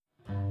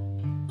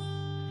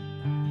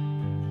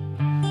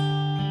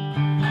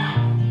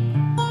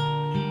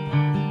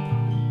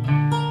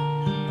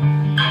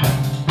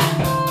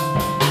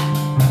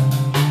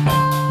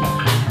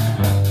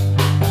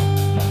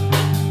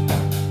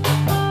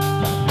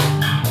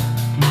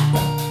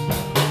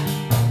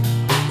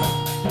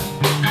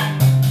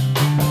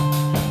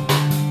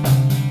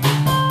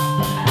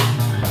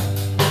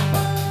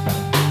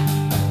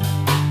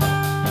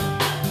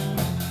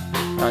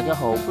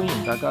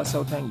大家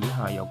收聽以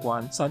下有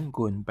關新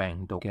冠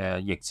病毒嘅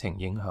疫情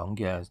影響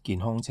嘅健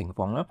康情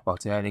況啦，或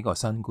者係呢個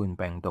新冠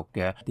病毒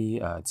嘅一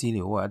啲資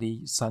料啊，一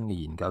啲新嘅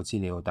研究資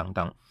料等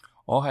等。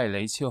我係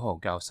李超豪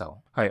教授，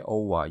係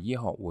澳華醫學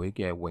會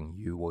嘅榮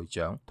譽會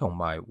長，同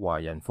埋華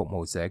人服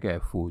務社嘅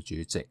副主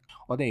席。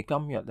我哋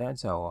今日咧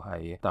就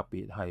係特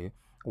別係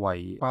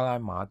為巴拉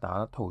馬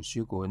打圖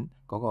書館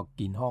嗰個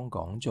健康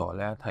講座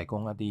咧提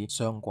供一啲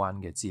相關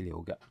嘅資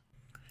料嘅。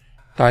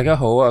大家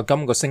好啊！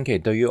今個星期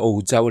對於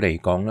澳洲嚟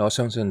講咧，我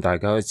相信大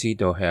家都知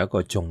道係一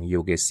個重要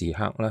嘅時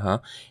刻啦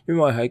吓，因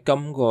為喺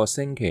今個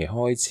星期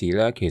開始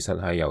咧，其實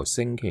係由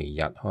星期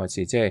日開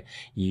始，即係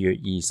2月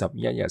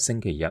21日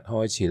星期日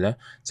開始咧，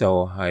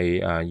就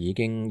係已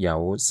經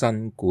有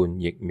新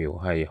冠疫苗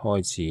係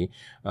開始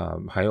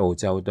喺澳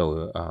洲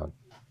度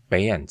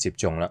俾人接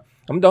種啦。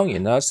咁當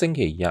然啦，星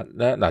期日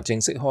咧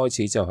正式開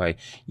始就係2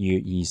月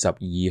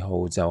22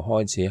號就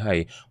開始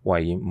係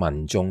為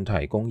民眾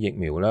提供疫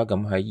苗啦。咁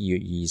喺2月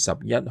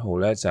21號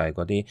咧就係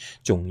嗰啲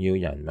重要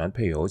人物，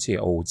譬如好似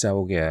澳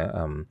洲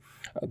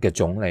嘅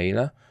總理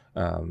啦，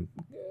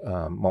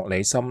莫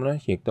里森咧，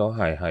亦都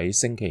係喺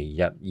星期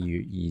日2月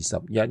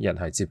21日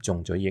係接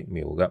種咗疫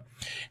苗嘅。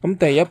咁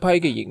第一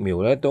批嘅疫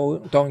苗咧，都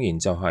當然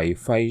就係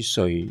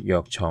輝瑞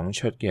藥廠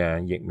出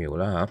嘅疫苗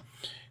啦嚇。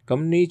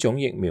咁呢種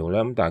疫苗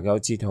咧，大家都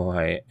知道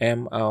係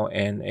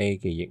mRNA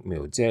嘅疫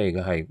苗，即係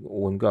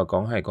換句話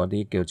講係嗰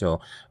啲叫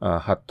做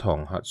核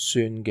糖核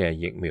酸嘅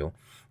疫苗。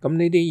咁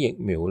呢啲疫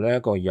苗咧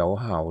個有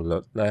效率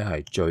咧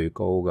係最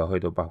高嘅，去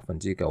到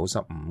95%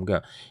嘅。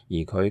而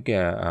佢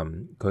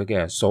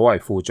嘅所謂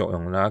副作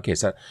用啦，其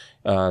實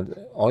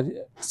我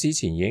之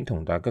前已經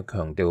同大家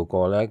強調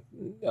過咧，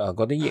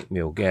嗰啲疫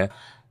苗嘅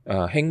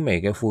輕微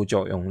嘅副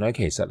作用咧，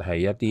其實係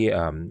一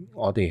啲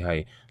我哋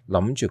係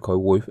諗住佢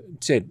會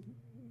即係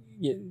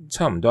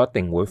差唔多一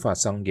定會發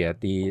生嘅一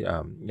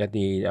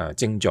啲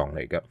症狀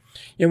嚟嘅，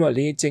因為呢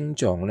啲症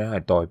狀咧係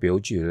代表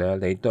住咧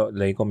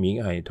你個免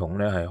疫系統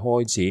咧係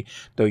開始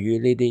對於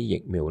呢啲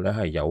疫苗咧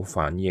係有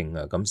反應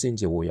啊，咁先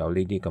至會有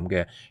呢啲咁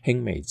嘅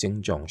輕微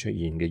症狀出現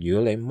嘅。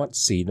如果你乜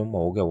事都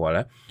冇嘅話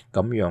咧，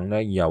咁樣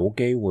咧有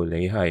機會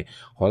你係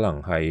可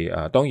能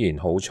係當然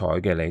好彩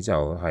嘅，你就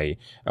係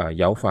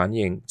有反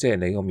應，即係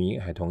你個免疫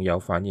系統有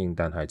反應，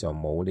但係就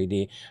冇呢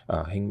啲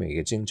輕微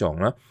嘅症狀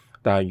啦。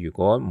但係如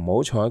果唔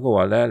好彩嘅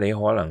話咧，你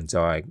可能就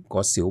係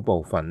嗰少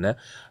部分咧，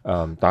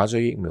打咗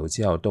疫苗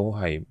之後都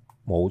係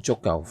冇足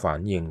夠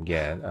反應嘅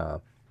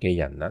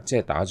人啦，即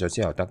係打咗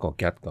之後得個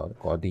吉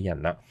嗰啲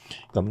人啦。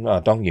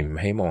咁當然唔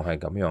希望係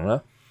咁樣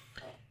啦。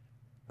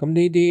咁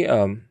呢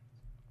啲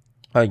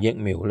疫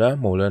苗咧，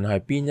無論係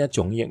邊一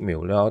種疫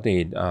苗咧，我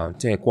哋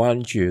即係關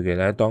注嘅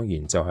咧，當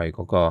然就係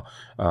嗰個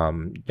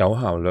有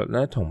效率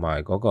咧，同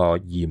埋嗰個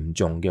嚴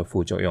重嘅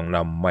副作用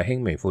啦，唔係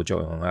輕微副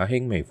作用啊，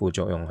輕微副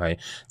作用係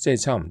即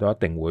係差唔多一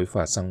定會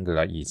發生㗎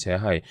啦，而且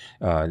係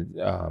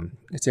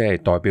即係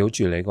代表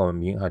住你個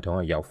免疫系統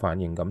係有反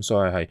應，咁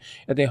所以係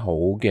一啲好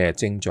嘅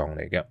症狀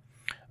嚟嘅。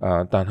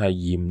但係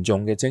嚴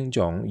重嘅症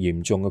狀、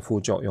嚴重嘅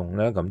副作用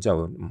咧，咁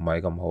就唔係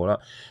咁好啦。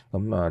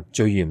咁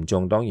最嚴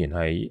重當然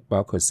係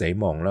包括死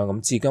亡啦。咁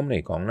至今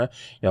嚟講咧，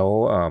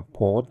有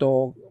頗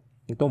多，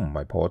都唔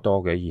係頗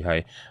多嘅，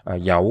而係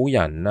有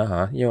人啦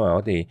嚇，因為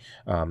我哋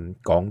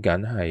講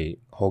緊係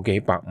好幾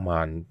百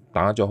萬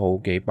打咗好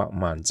幾百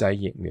萬劑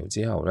疫苗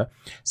之後咧，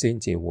先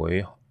至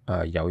會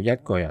有一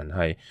個人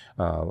係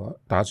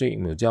打咗疫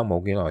苗之後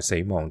冇幾耐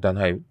死亡，但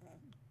係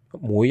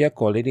每一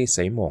個呢啲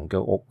死亡嘅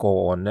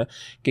個案咧，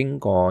經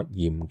過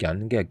嚴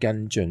謹嘅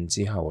跟進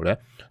之後咧，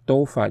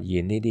都發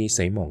現呢啲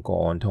死亡個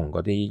案同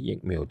嗰啲疫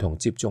苗同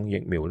接種疫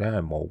苗咧係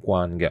冇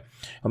關嘅。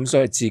咁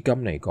所以至今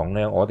嚟講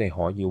咧，我哋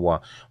可以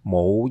話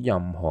冇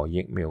任何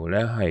疫苗咧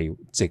係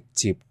直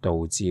接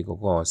導致嗰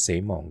個死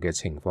亡嘅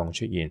情況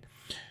出現。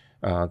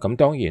咁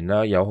當然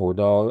啦，有好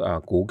多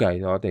估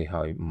計我哋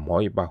係唔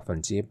可以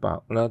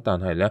100%啦，但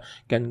係咧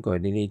根據呢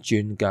啲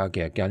專家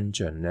嘅跟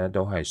進咧，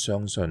都係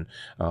相信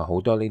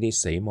好多呢啲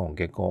死亡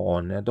嘅個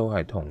案咧都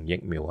係同疫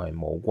苗係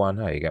冇關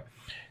係嘅。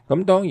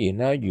咁當然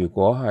啦，如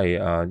果係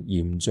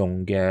嚴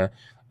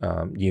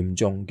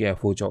重嘅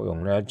副作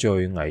用咧，最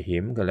危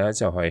險嘅咧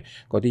就係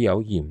嗰啲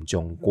有嚴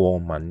重過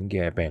敏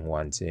嘅病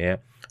患者。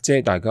即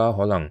係大家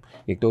可能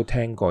亦都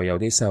聽過有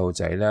啲細路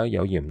仔咧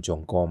有嚴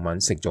重過敏，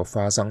食咗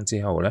花生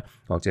之後咧，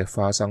或者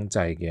花生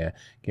製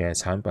嘅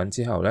產品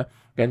之後咧，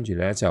跟住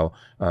咧就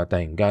突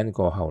然間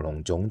個喉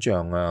嚨腫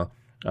脹啊，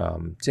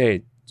即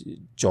係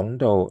腫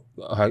到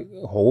係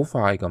好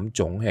快咁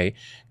腫起，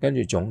跟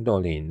住腫到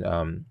連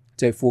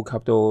即係呼吸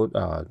都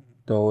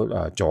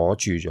阻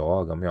住咗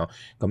啊咁樣，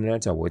咁咧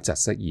就會窒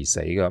息而死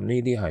㗎。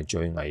呢啲係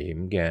最危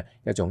險嘅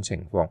一種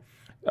情況。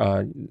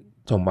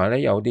同埋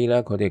咧有啲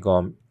咧佢哋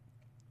個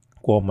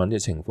過敏嘅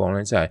情況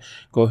咧，就係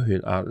個血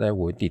壓咧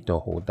會跌到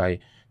好低，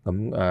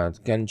咁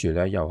跟住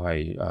咧又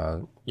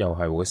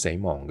係會死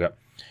亡嘅。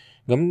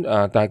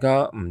咁大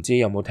家唔知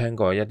有冇聽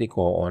過一啲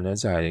個案咧，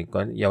就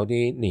係有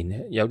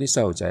啲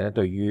細路仔咧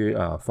對於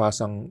花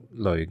生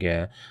類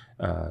嘅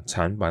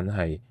產品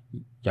係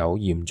有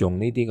嚴重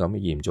呢啲咁嘅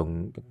嚴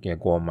重嘅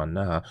過敏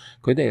啦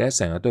嚇，佢哋咧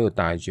成日都要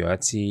帶住一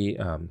支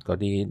嗰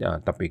啲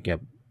特別嘅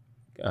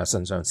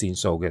腎上腺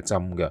素嘅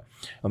針嘅，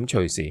咁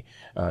隨時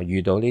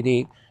遇到呢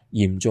啲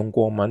嚴重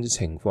過敏嘅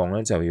情況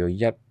咧，就要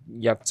一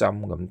針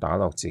咁打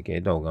落自己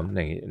度，咁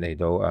嚟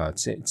到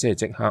即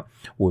刻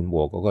緩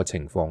和嗰個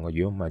情況嘅，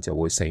如果唔係就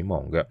會死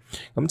亡嘅。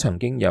咁曾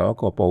經有一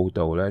個報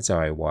道咧，就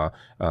係話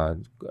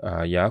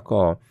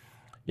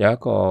有一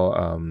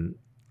個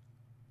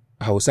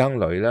後生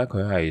女咧，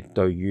佢係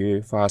對於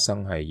花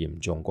生係嚴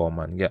重過敏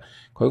嘅。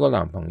佢個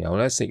男朋友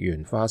咧食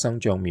完花生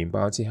醬麵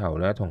包之後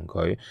咧，同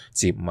佢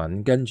接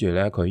吻，跟住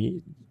咧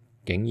佢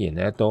竟然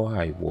咧都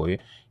係會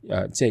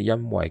即係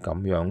因為咁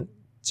樣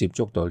接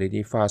觸到呢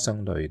啲花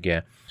生類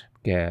嘅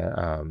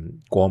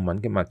過敏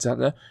嘅物質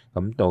咧，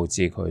咁導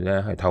致佢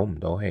咧係唞唔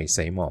到氣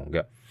死亡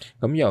嘅。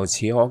咁由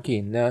此可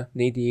見咧，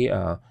呢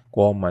啲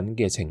過敏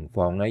嘅情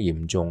況咧，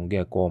嚴重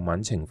嘅過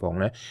敏情況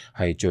咧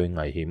係最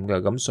危險嘅。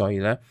咁所以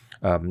咧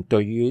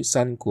對於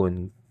新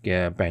冠疫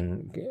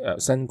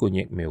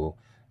苗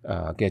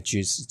嘅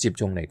接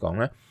種嚟講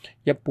咧，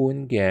一般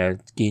嘅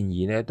建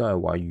議咧都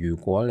係話，如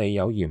果你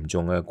有嚴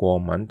重嘅過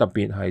敏，特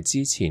別係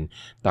之前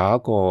打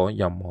過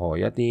任何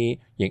一啲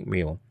疫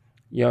苗，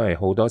因為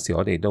好多時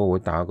我哋都會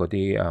打嗰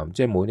啲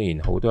即係每年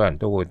好多人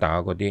都會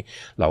打嗰啲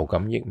流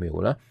感疫苗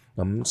啦。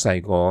咁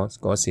細個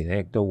嗰時咧，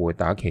亦都會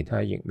打其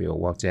他疫苗，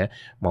或者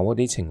某一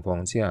啲情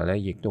況之下咧，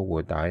亦都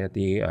會打一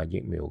啲疫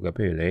苗嘅。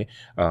譬如你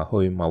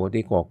去某一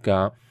啲國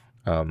家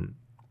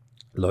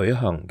旅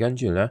行，跟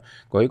住咧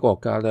嗰啲國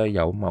家咧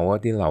有某一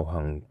啲流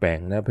行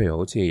病咧，譬如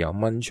好似有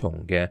蚊蟲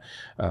傳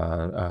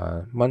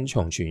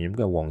染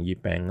嘅黃熱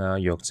病啊、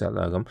瘧疾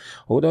啊，咁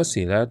好多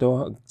時咧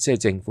都即係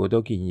政府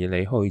都建議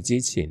你去之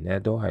前咧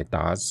都係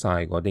打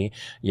晒嗰啲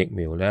疫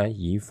苗咧，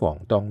以防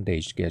當地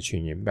嘅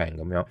傳染病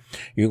咁樣。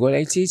如果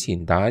你之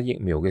前打疫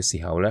苗嘅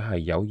時候咧係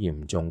有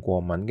嚴重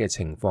過敏嘅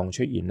情況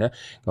出現咧，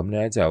咁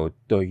咧就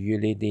對於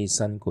呢啲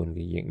新冠嘅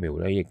疫苗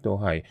咧，亦都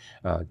係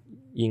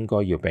應該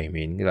要避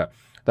免㗎啦。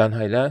但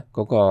係咧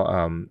嗰個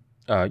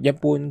一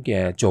般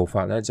嘅做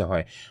法咧，就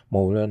係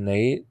無論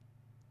你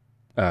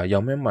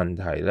有咩問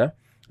題咧，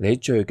你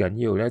最緊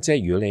要咧，即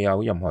係如果你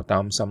有任何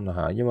擔心啦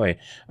嚇，因為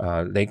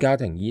你家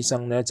庭醫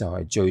生咧就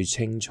係最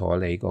清楚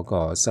你嗰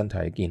個身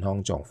體健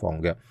康狀況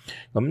嘅。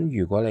咁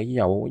如果你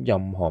有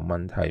任何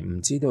問題，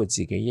唔知道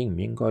自己應唔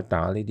應該打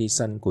呢啲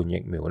新冠疫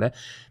苗咧，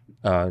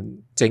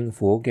政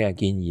府嘅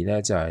建議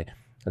咧就係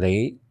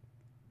你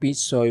必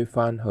須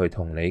返去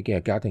同你嘅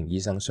家庭醫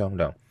生商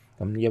量。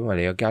咁因為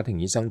你嘅家庭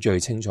醫生最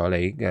清楚你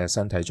嘅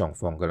身體狀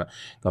況㗎啦，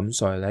咁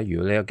所以咧，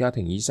如果你嘅家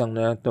庭醫生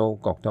咧都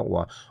覺得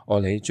話，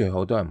你最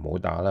好都係唔好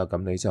打啦，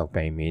咁你就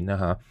避免啦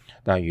嚇。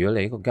但係如果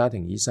你個家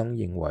庭醫生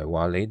認為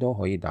話你都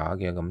可以打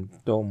嘅，咁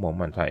都冇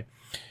問題。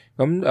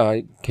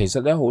咁其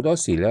實咧好多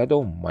時咧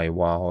都唔係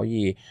話可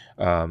以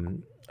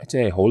即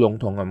係好籠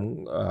統咁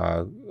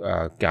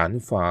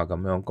簡化咁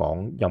樣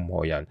講，任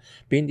何人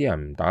邊啲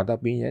人唔打得，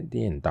邊一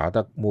啲人打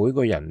得，每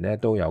個人咧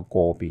都有個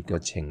別嘅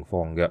情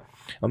況嘅。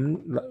咁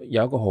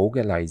有一個好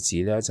嘅例子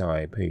咧，就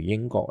係譬如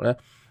英國咧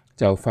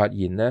就發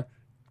現咧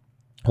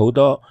好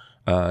多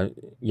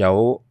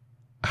有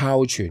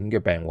哮喘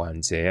嘅病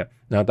患者。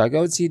嗱，大家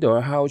都知道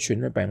哮喘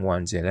嘅病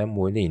患者咧，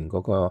每年嗰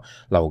個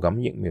流感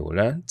疫苗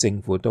咧，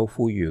政府都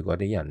呼籲嗰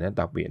啲人咧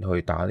特別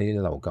去打呢啲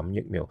流感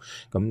疫苗，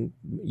咁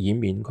以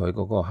免佢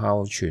嗰個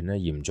哮喘咧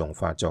嚴重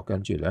發作，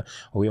跟住咧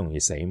好容易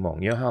死亡。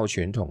因為哮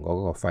喘同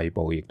嗰個肺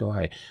部亦都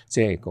係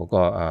即係嗰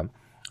個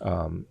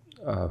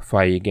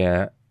肺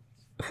嘅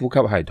呼吸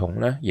系統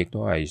咧，亦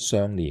都係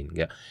相連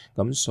嘅，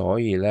咁所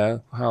以咧，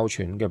哮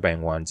喘嘅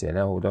病患者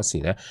咧，好多時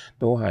咧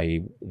都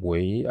係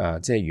會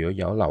即係如果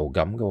有流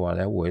感嘅話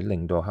咧，會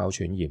令到哮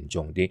喘嚴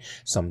重啲，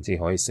甚至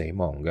可以死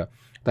亡嘅。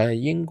但係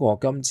英國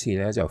今次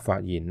咧就發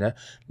現咧，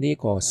呢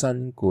個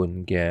新冠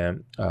嘅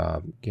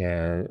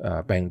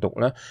病毒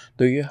咧，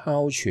對於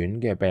哮喘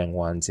嘅病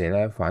患者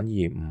咧，反而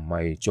唔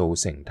係造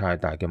成太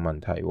大嘅問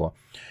題喎。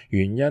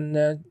原因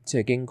咧，即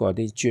係經過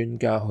啲專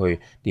家去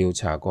調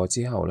查過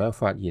之後咧，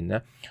發現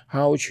咧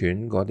哮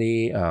喘嗰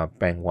啲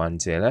病患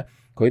者咧，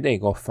佢哋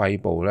個肺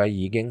部咧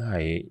已經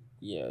係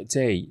即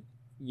係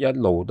一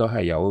路都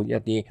係有一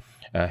啲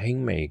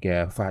輕微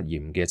嘅發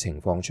炎嘅情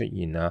況出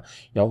現啊，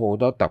有好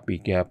多特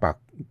別嘅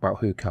白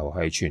血球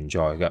係存在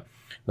嘅，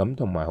咁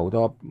同埋好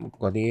多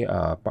嗰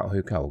啲白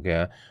血球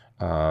嘅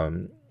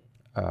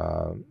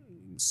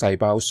細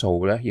胞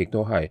數咧，亦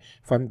都係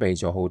分泌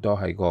咗好多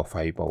喺個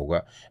肺部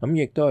嘅，咁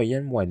亦都係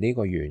因為呢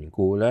個緣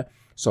故咧，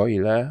所以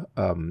咧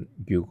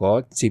如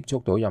果接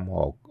觸到任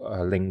何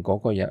令嗰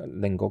個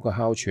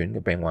哮喘嘅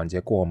病患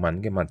者過敏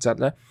嘅物質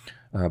咧，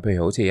譬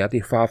如好似一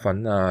啲花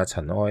粉啊、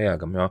塵埃啊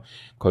咁樣，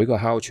佢個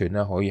哮喘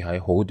咧可以喺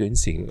好短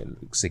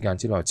時間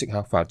之內即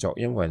刻發作，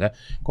因為咧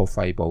個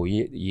肺部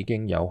已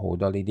經有好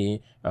多呢啲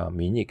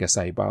免疫嘅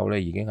細胞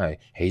咧已經係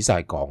起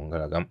晒槓㗎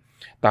啦咁。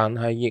但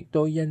係亦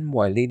都因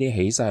為呢啲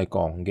起晒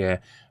槓嘅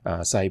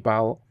細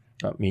胞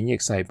免疫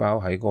細胞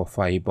喺個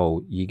肺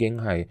部已經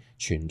係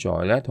存在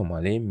咧，同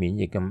埋呢啲免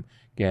疫嘅物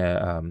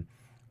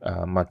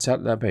質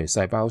咧，譬如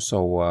細胞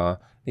素啊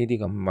呢啲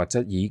咁物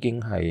質已經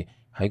係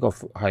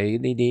喺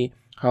呢啲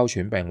哮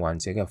喘病患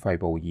者嘅肺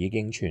部已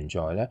經存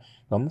在咧，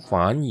咁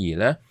反而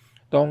咧，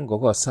當嗰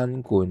個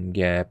新冠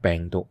嘅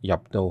病毒入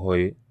到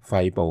去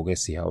肺部嘅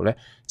時候咧，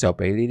就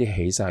俾呢啲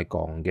起晒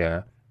槓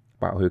嘅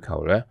白血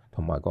球咧，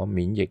同埋個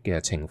免疫嘅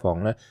情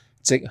況咧，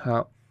即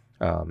刻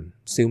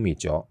消滅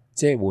咗。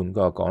即係換句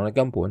話講咧，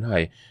根本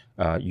係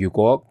如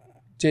果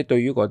即係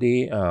對於嗰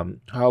啲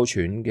哮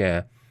喘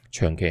嘅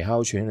長期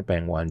哮喘嘅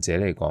病患者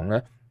嚟講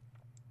咧，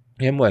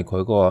因為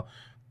佢個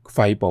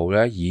肺部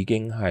咧已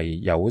經係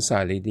有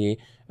晒呢啲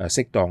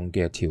適當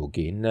嘅條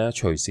件咧，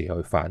隨時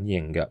去反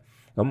應嘅。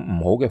咁唔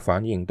好嘅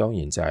反應當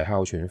然就係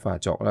哮喘發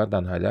作啦，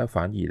但係咧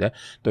反而咧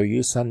對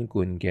於新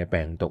冠嘅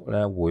病毒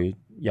咧會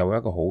有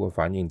一個好嘅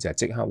反應，就係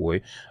即刻會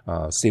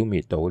消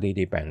滅到呢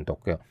啲病毒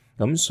嘅。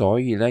咁所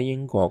以咧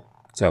英國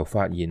就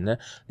發現咧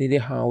呢啲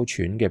哮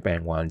喘嘅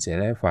病患者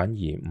咧反而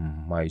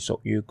唔係屬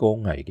於高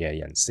危嘅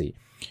人士。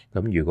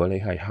咁如果你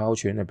係哮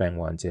喘嘅病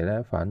患者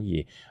咧，反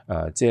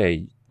而即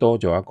係多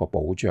咗一個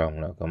保障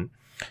啦。咁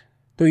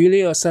對於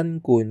呢個新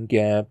冠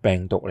嘅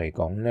病毒嚟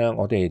講咧，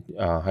我哋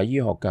喺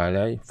醫學界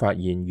咧發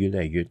現越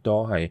嚟越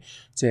多係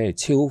即係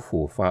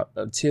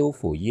超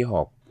乎醫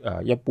學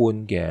一般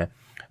嘅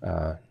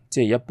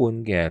即係一般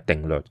嘅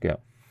定律嘅。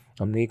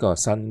咁呢個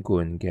新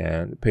冠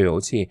嘅，譬如好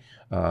似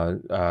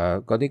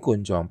嗰啲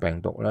冠狀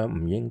病毒咧，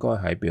唔應該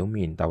喺表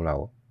面逗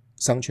留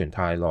生存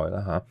太耐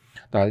啦嚇，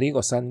但係呢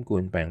個新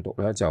冠病毒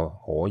咧就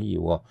可以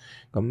喎。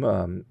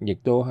咁亦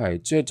都係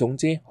即係總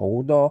之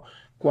好多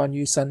關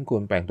於新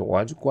冠病毒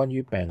或者關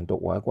於病毒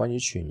或者關於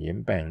傳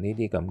染病呢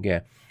啲咁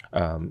嘅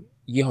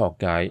醫學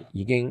界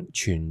已經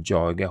存在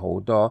嘅好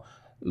多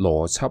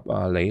邏輯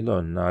啊、理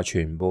論啊，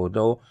全部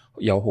都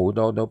有好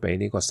多都俾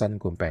呢個新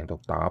冠病毒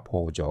打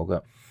破咗嘅。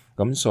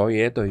咁所以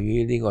咧，對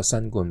於呢個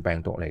新冠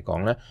病毒嚟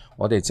講咧，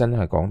我哋真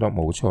係講得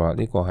冇錯啦，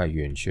呢個係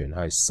完全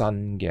係新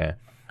嘅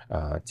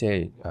即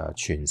係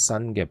全新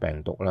嘅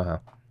病毒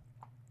啦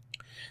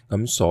嚇。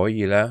咁所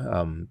以咧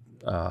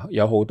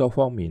有好多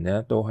方面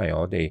咧都係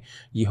我哋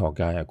醫學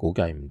界係估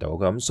計唔到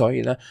嘅。咁所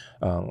以咧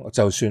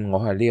就算我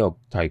喺呢度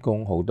提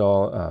供好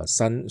多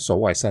所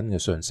謂新嘅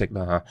信息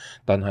啦嚇，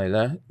但係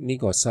咧呢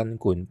個新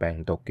冠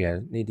病毒嘅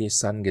呢啲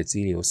新嘅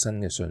資料、新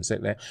嘅信息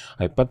咧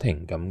係不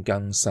停咁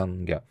更新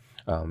嘅。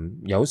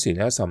有時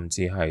咧甚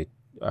至係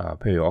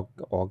譬如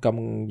我今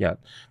日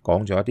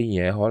講咗一啲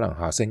嘢，可能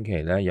下星期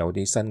咧有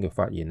啲新嘅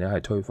發現咧係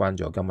推翻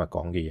咗今日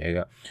講嘅嘢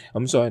嘅。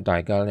咁所以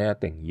大家咧一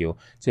定要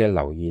即係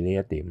留意呢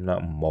一點啦，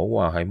唔好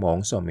話喺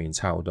網上面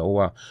抄到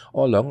話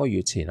我2個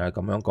月前係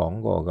咁樣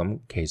講過，咁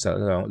其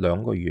實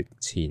兩個月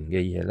前嘅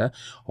嘢咧，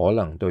可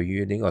能對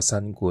於呢個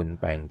新冠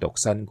病毒、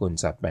新冠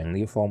疾病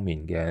呢方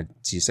面嘅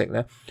知識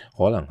咧，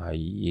可能係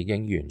已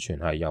經完全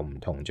係又唔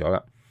同咗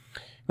啦。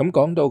咁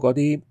講到嗰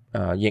啲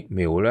疫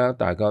苗咧，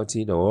大家都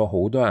知道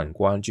好多人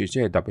關注，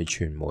即係特別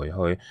傳媒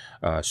去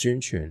宣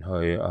傳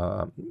去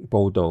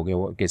報導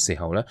嘅時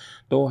候咧，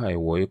都係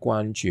會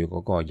關注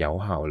嗰個有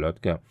效率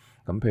嘅。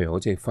咁譬如好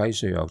似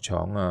輝瑞藥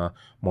廠啊、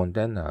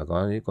Moderna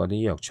嗰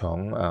啲藥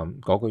廠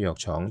嗰個藥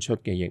廠出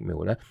嘅疫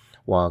苗咧，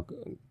話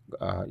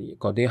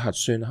嗰啲核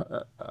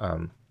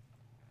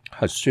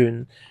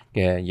酸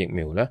嘅疫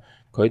苗咧，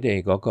佢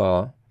哋嗰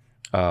個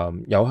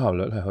有效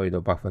率係去到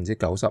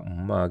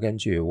95%啊，跟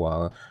住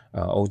話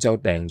澳洲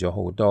訂咗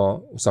好多，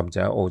甚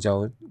至喺澳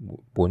洲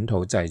本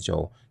土製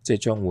造，即係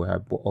將會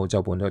喺澳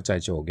洲本土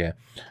製造嘅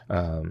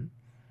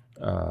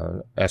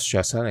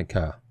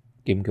AstraZeneca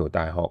劍橋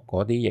大學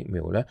嗰啲疫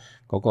苗咧，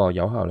嗰個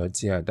有效率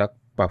只係得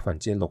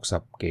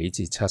60幾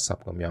至70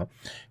咁樣。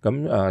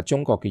咁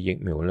中國嘅疫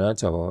苗咧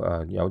就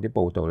有啲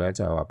報道咧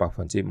就係話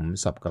50%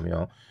咁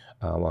樣。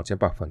或者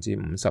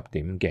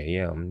50%幾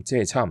啊，咁即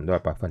係差唔多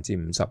係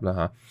50%啦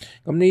嚇。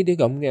咁呢啲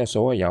咁嘅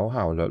所謂有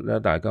效率咧，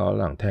大家可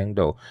能聽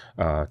到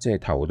即係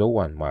頭都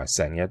暈埋，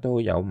成日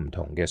都有唔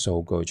同嘅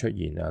數據出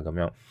現啊咁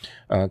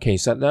樣。其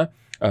實咧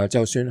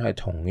就算係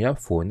同一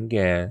款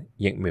嘅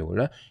疫苗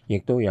咧，亦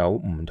都有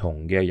唔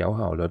同嘅有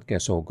效率嘅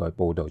數據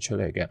報導出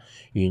嚟嘅。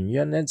原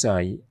因咧就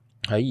係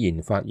喺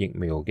研發疫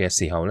苗嘅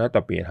時候咧，特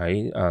別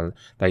喺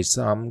第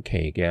3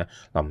期嘅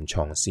臨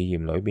床試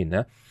驗裏邊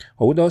咧，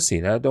好多時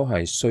咧都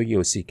係需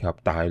要涉及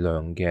大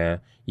量嘅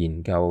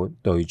研究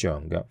對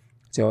象嘅，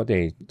即係我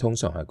哋通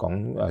常係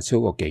講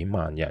超過幾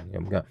萬人咁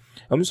嘅，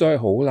咁所以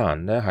好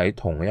難咧喺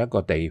同一個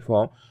地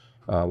方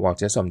或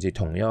者甚至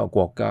同一個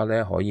國家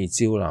咧可以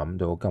招攬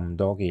到咁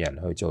多嘅人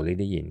去做呢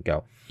啲研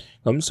究。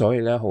咁所以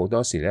咧好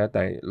多時咧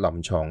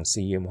臨床試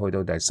驗去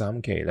到第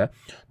3期咧，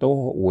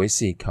都會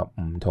涉及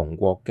唔同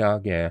國家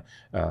嘅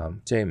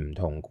即係唔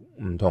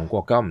同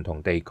國家唔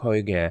同地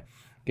區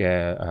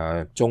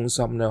嘅中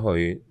心咧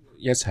去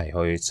一齊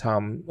去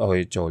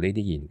做呢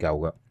啲研究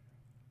嘅。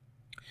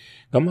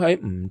咁喺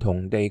唔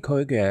同地區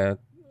嘅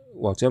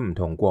或者唔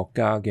同國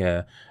家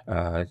嘅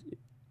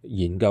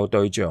研究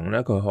對象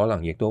咧，佢可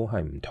能亦都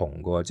係唔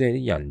同嘅，即係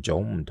啲人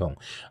種唔同，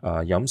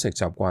飲食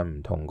習慣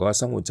唔同，嗰個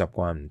生活習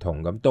慣唔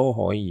同，咁都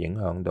可以影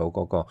響到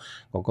嗰個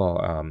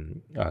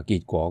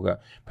結果嘅。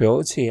譬如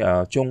好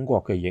似中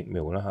國嘅疫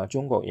苗啦嚇，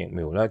中國疫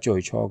苗咧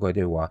最初佢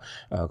哋話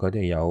佢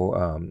哋有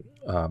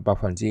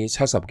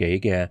70%幾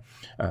嘅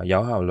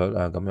有效率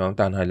咁樣，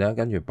但係咧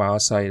跟住巴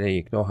西咧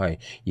亦都係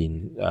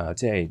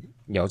即係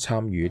有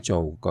參與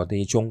做嗰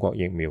啲中國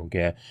疫苗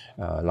嘅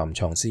臨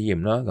床試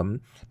驗啦，咁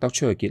得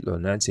出嘅結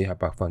論咧只係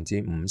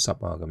50%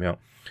咁樣。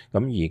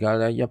咁而家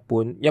咧一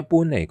般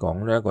嚟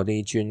講咧，嗰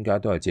啲專家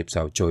都係接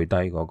受最低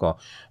嗰個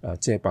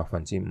即係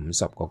50%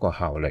嗰個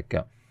效力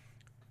嘅。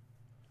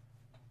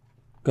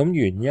咁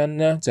原因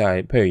咧就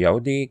係譬如有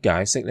啲解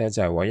釋咧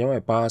就係話，因為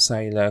巴西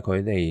咧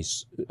佢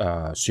哋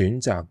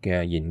選擇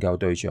嘅研究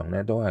對象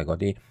咧都係嗰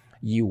啲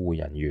醫護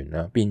人員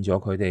啦，變咗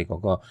佢哋嗰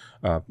個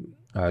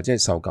即係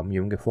受感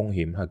染嘅風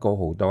險係高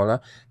好多啦。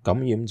感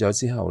染咗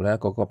之後咧，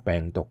嗰個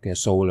病毒嘅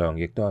數量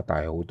亦都係大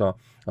好多。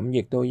咁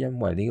亦都因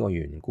為呢個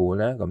緣故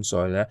咧，咁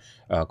所以咧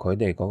佢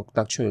哋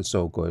得出嘅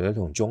數據咧，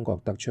同中國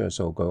得出嘅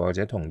數據或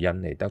者同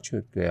印尼得出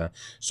嘅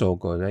數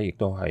據咧，亦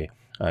都係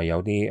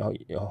有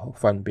啲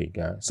分別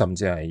嘅，甚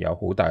至係有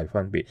好大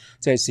分別，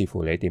即係視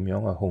乎你點樣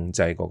去控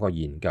制嗰個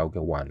研究嘅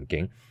環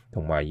境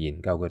同埋研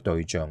究嘅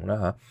對象啦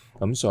嚇。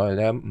咁所以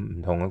咧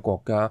唔同嘅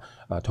國家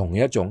同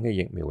一種嘅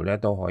疫苗咧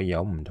都可以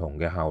有唔同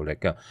嘅效力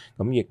嘅。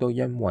咁亦都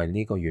因為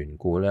呢個緣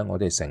故咧，我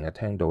哋成日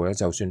聽到咧，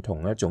就算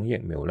同一種疫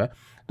苗咧，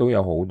都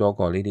有好多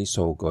個呢啲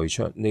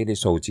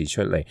數字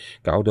出嚟，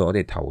搞到我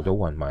哋頭都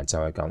暈埋，就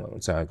係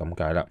咁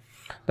解啦。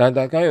但係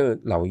大家要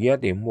留意一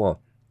點喎，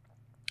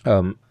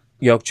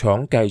藥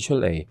廠計出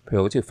嚟，譬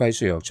如好似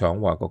輝瑞藥廠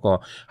話嗰個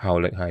效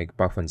力係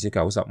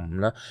95%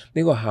啦，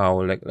呢個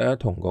效力咧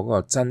同嗰個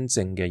真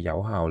正嘅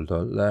有效率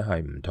咧係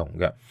唔同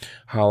嘅。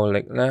效力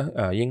咧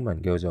英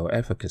文叫做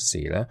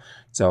efficacy 咧，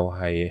就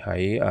係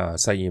喺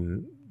實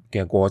驗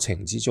嘅過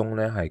程之中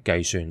咧係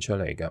計算出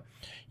嚟嘅。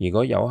如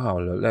果有效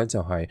率咧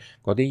就係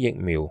嗰啲疫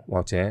苗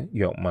或者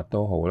藥物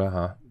都好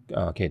啦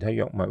嚇，其他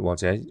藥物或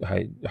者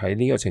喺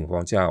呢個情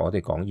況之下，我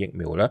哋講疫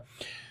苗咧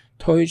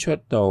推出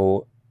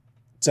到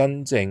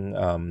真正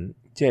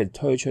即係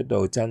推出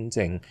到真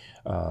正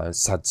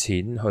實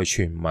踐去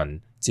全民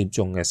接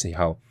種嘅時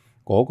候，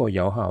嗰個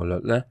有效率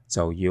咧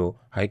就要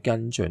喺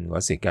跟進嗰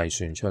時計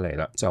算出嚟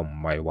啦，就唔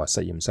係話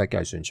實驗室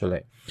計算出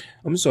嚟。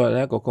咁所以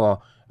咧嗰個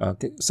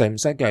實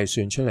驗室計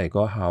算出嚟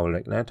嗰個效力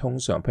咧，通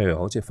常譬如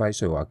好似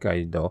輝瑞話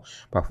計到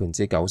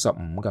95%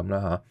咁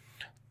啦嚇，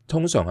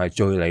通常係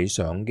最理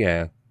想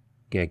嘅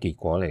結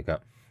果嚟㗎。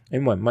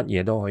因為乜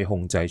嘢都可以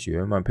控制住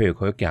啊嘛，譬如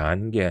佢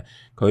揀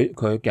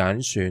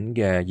選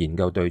嘅研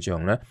究對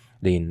象咧，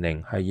年齡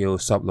係要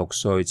16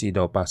歲至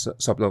到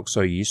16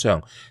歲以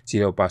上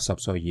至到80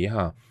歲以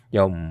下，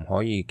又唔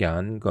可以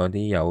揀嗰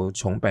啲有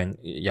重病、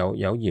有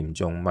嚴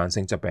重慢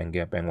性疾病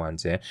嘅病患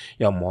者，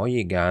又唔可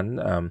以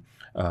揀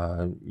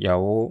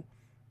有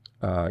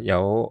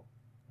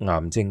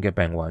癌症嘅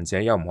病患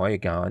者，又唔可以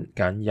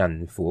揀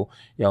孕婦，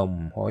又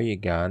唔可以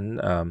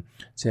揀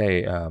即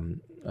係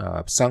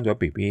生咗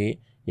BB。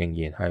仍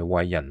然係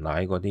餵人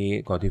奶嗰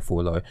啲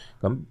婦女，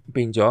咁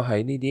變咗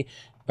喺呢啲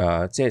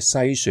即係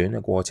篩選嘅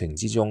過程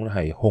之中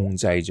係控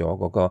制咗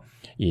嗰個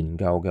研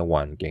究嘅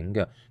環境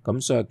嘅，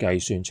咁所以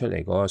計算出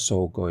嚟嗰個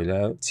數據咧，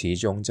始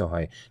終就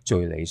係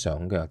最理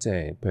想嘅，即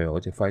係譬如好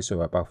似輝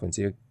瑞話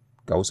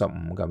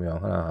95%咁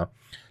樣啦嚇，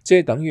即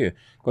係等於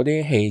嗰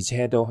啲汽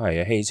車都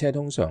係，汽車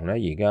通常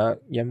咧而家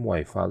因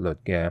為法律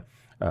嘅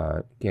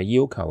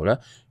要求咧，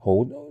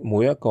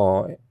每一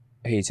個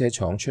汽車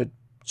廠出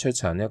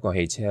產一個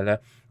汽車咧，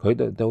佢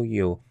哋都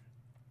要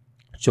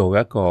做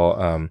一個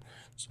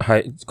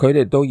佢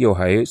哋都要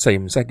喺實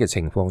驗室嘅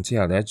情況之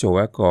下咧，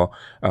做一個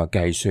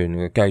計算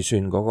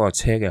嗰個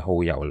車嘅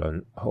耗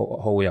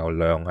油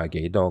量係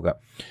幾多㗎。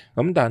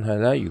咁但係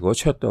咧，如果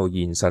出到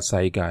現實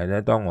世界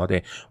咧，當我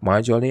哋買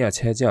咗呢架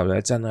車之後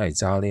咧，真係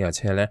揸呢架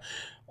車咧，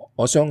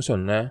我相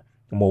信咧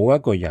冇一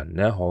個人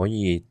咧可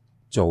以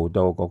做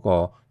到嗰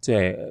個即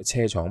係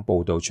車廠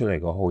報導出嚟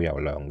個耗油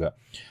量嘅。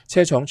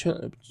車廠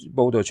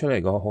報導出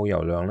嚟個耗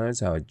油量咧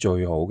就係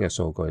最好嘅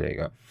數據嚟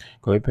嘅。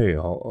佢譬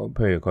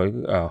如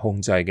佢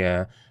控制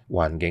嘅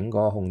環境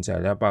嗰個控制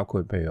咧，包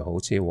括譬如好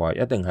似話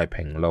一定係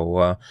平路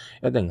啊，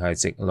一定係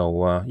直路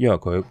啊，因為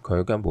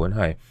佢根本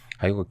係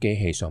喺個機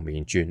器上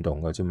面轉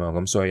動嘅啫嘛，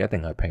咁所以一定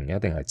係平，一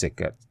定係直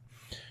嘅。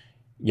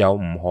又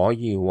唔可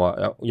以話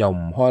又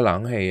唔開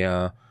冷氣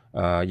啊，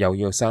又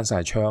要閂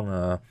晒窗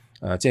啊。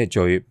即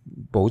係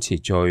保持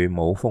最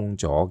冇風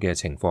阻嘅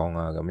情況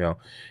啊，咁樣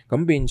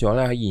咁變咗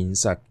咧喺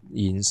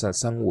現實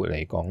生活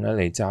嚟講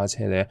咧，你揸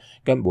車咧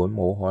根本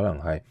冇可能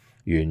係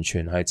完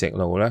全係直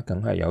路咧，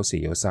梗係有時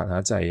要剎下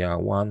掣啊、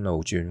彎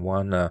路轉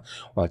彎啊，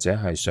或者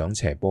係上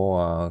斜坡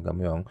啊咁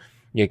樣，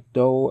亦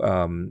都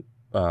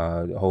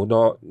好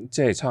多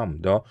即係差唔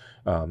多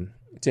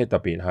即係特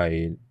別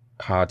係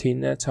夏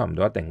天咧，差唔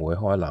多一定會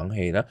開冷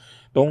氣啦，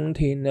冬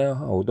天咧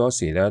好多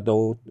時咧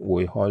都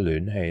會開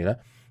暖氣啦。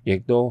亦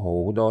都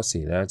好多時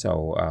咧就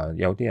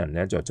有啲人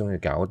咧就中意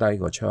搞低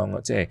個窗，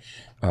即係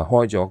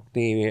開咗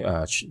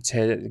啲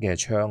車嘅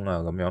窗啊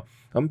咁樣，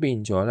咁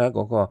變咗咧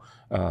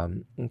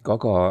嗰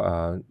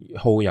個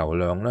耗油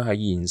量咧喺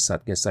現實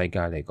嘅世界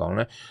嚟講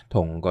咧，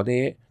同嗰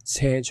啲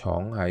車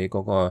廠喺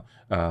嗰個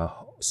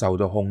受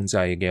到控制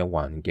嘅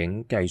環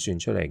境計算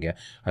出嚟嘅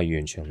係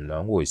完全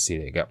兩回事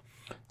嚟嘅。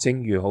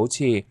正如好似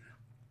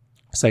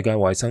世界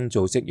衛生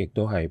組織亦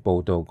都係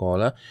報導過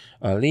啦，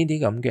呢啲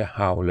咁嘅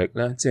效力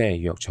咧，即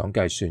係藥廠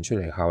計算出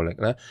嚟效力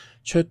咧，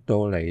出到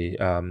嚟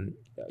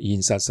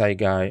現實世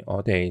界，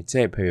我哋即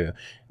係譬如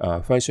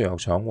輝瑞藥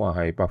廠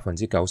話係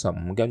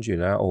95%，跟住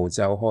咧澳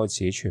洲開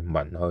始全民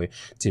去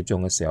接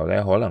種嘅時候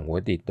咧，可能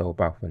會跌到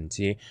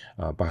85%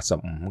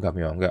咁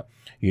樣嘅。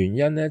原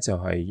因咧就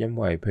係因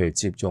為譬如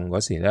接種嗰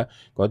時咧，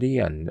嗰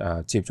啲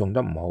人接種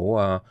得唔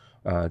好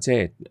啊，即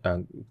係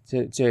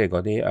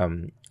嗰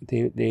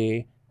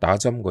啲打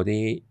針嗰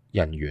啲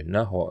人員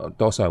啦，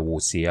多數係護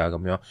士啊咁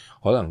樣，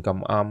可能咁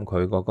啱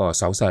佢嗰個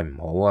手勢唔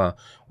好啊，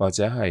或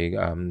者係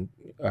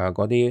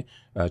嗰啲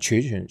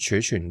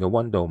儲存嘅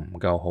溫度唔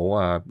夠好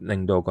啊，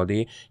令到嗰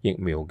啲疫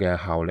苗嘅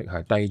效力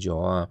係低咗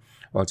啊，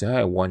或者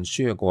係運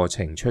輸嘅過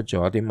程出咗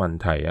一啲問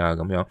題啊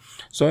咁樣，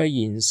所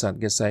以現實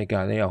嘅世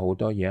界咧有好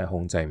多嘢係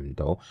控制唔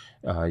到，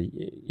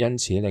因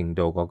此令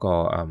到嗰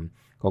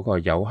個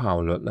有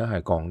效率咧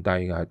係降低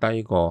嘅，係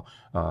低過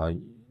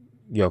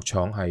藥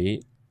廠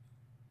喺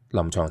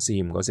臨床試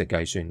驗嗰時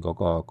計算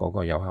嗰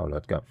個有效率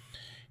㗎。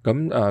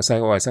咁世界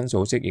衛生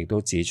組織亦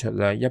都指出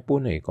咧，一般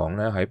嚟講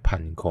咧喺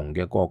貧窮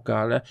嘅國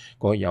家咧，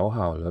個有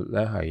效率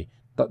咧係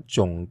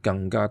仲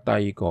更加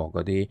低過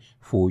嗰啲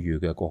富裕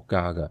嘅國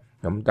家㗎。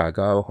咁大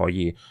家可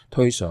以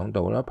推想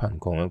到啦，貧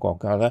窮嘅國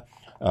家咧，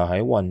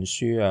喺運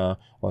輸啊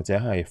或者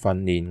係訓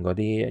練嗰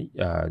啲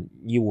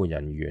醫護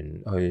人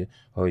員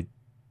去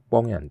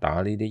幫人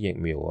打呢啲疫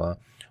苗啊，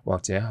或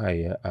者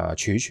係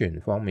儲存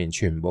方面，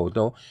全部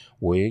都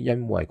會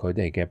因為佢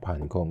哋嘅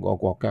貧窮，個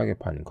國家嘅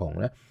貧窮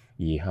咧，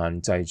而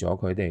限制咗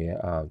佢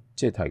哋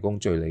即係提供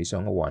最理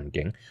想嘅環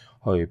境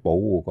去保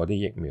護嗰啲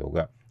疫苗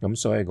嘅。咁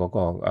所以嗰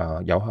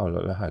個有效率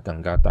咧係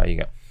更加低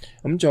嘅。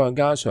咁再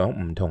加上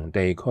唔同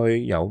地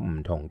區有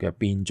唔同嘅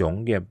變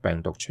種嘅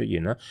病毒出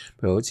現啦，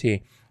譬如好似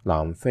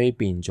南非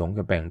變種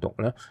嘅病毒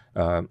咧，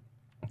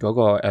嗰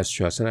個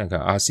AstraZeneca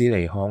阿斯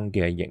利康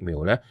嘅疫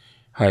苗咧，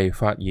係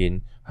發現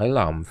喺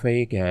南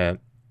非嘅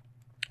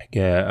即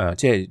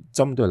係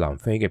針對南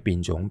非嘅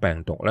變種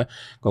病毒咧，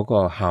嗰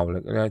個效力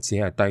咧只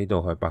係低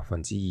到去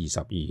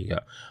22%嘅。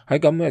喺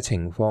咁嘅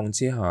情況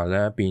之下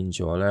咧，變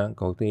咗咧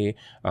嗰啲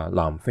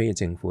南非嘅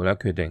政府咧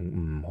決定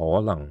唔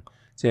可能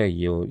即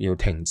係要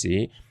停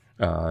止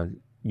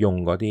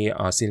用嗰啲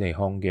阿斯利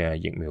康嘅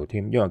疫苗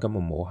添，因為根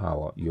本冇效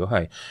啊。如果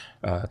係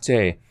即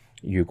係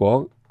如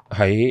果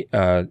喺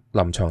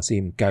臨床試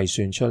驗計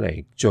算出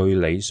嚟最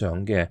理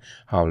想嘅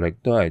效力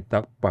都係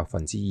得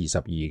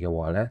22%嘅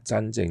話咧，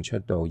真正出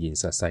到現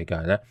實世界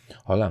咧，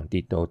可能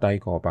跌到低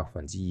過20%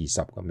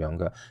咁樣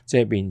嘅，即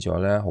係變咗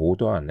咧好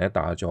多人咧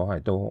打咗係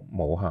都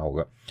冇效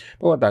嘅。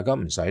不過大家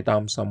唔使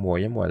擔心喎，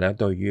因為咧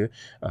對於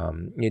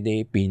呢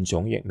啲變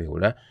種疫苗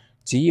咧，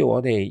只要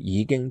我哋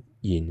已經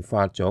研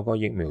發咗個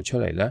疫苗出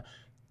嚟咧，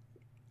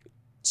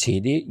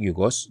遲啲如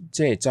果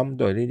即係針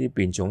對呢啲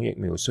變種疫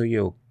苗需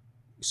要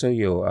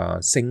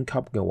升級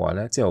嘅話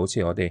咧，即係好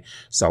似我哋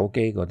手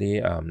機嗰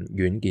啲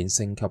軟件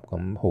升級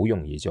咁，好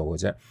容易做嘅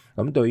啫。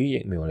咁對於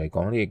疫苗嚟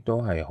講咧，亦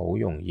都係好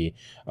容易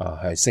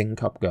係升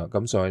級嘅。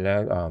咁所以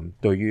咧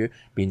對於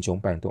變種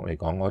病毒嚟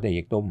講，我哋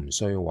亦都唔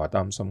需要話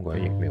擔心嗰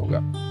啲疫苗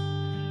嘅。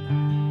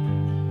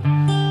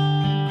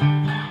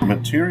The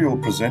material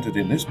presented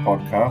in this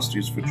podcast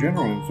is for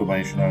general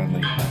information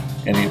only.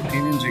 Any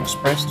opinions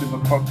expressed in the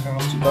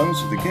podcast are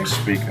those of the guest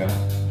speaker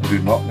and do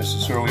not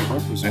necessarily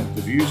represent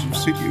the views of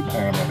City of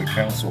Parramatta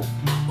Council.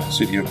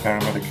 City of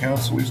Parramatta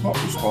Council is not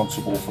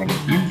responsible for any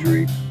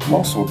injury,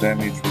 loss or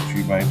damage which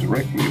you may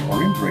directly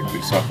or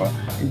indirectly suffer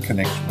in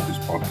connection with this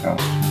podcast.